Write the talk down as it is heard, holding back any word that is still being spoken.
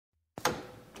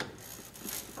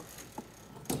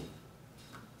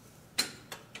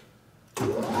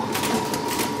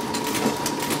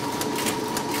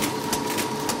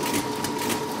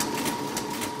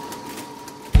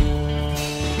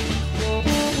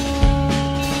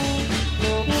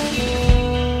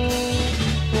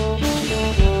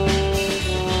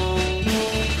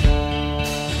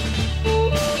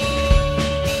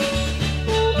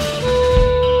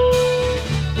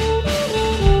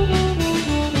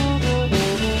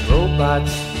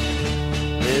robots,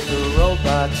 little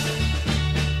robots.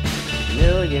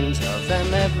 Millions of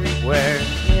them everywhere.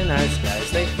 In our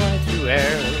skies they fly through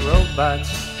air.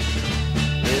 Robots,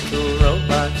 little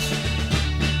robots.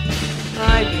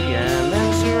 IBM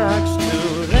and XEROX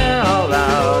too, they're all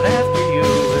out after you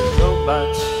with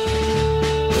robots,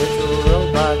 little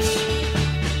robots.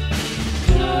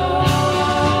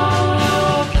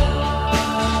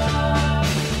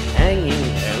 Hanging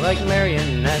there like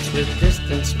marionettes with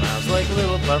distant smiles like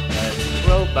little puppets.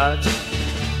 Robots,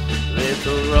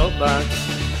 little robots.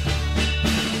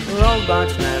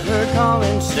 Robots never call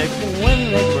in sick, and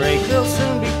when they break they'll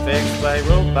soon be fixed by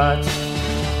robots,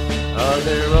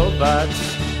 other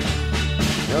robots.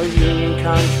 No union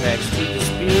contracts to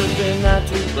dispute, they're not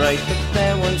too bright but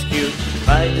that one's cute.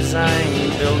 By design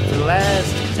built to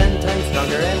last, 10 times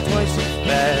stronger and twice as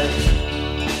fast.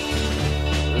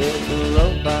 Little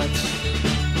robots.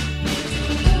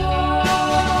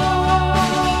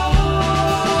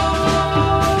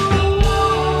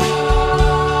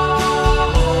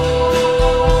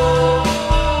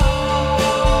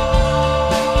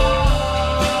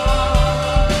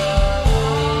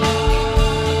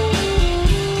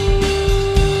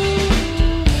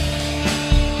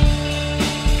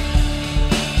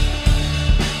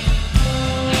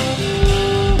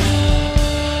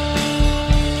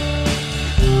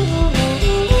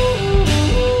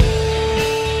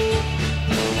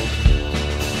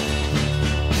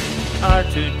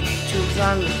 R2-D2's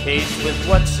on the case with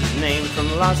what's his name from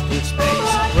Lost in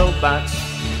Space. Robots,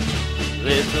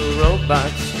 little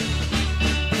robots.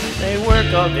 They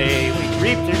work all day, we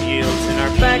reap their yields in our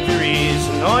factories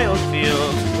and oil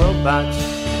fields. Robots,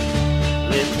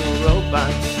 little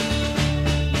robots.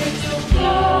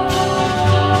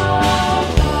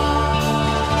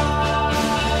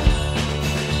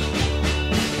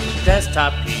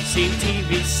 Desktop P.C.T.V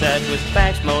set with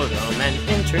fax modem and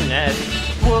internet.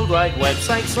 World Wide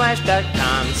Website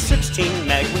 /.com, 16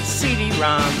 meg with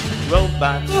CD-ROM.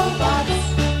 Robots,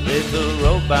 little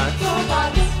robots.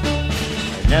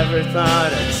 I never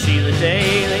thought I'd see the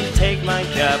day they'd take my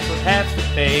job for half the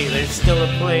pay. There's still a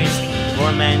place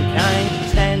for mankind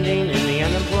standing in the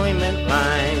unemployment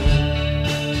line.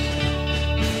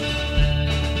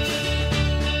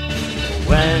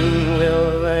 When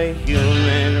will the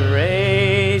human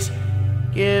race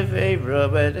give a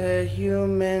robot a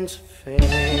human's face?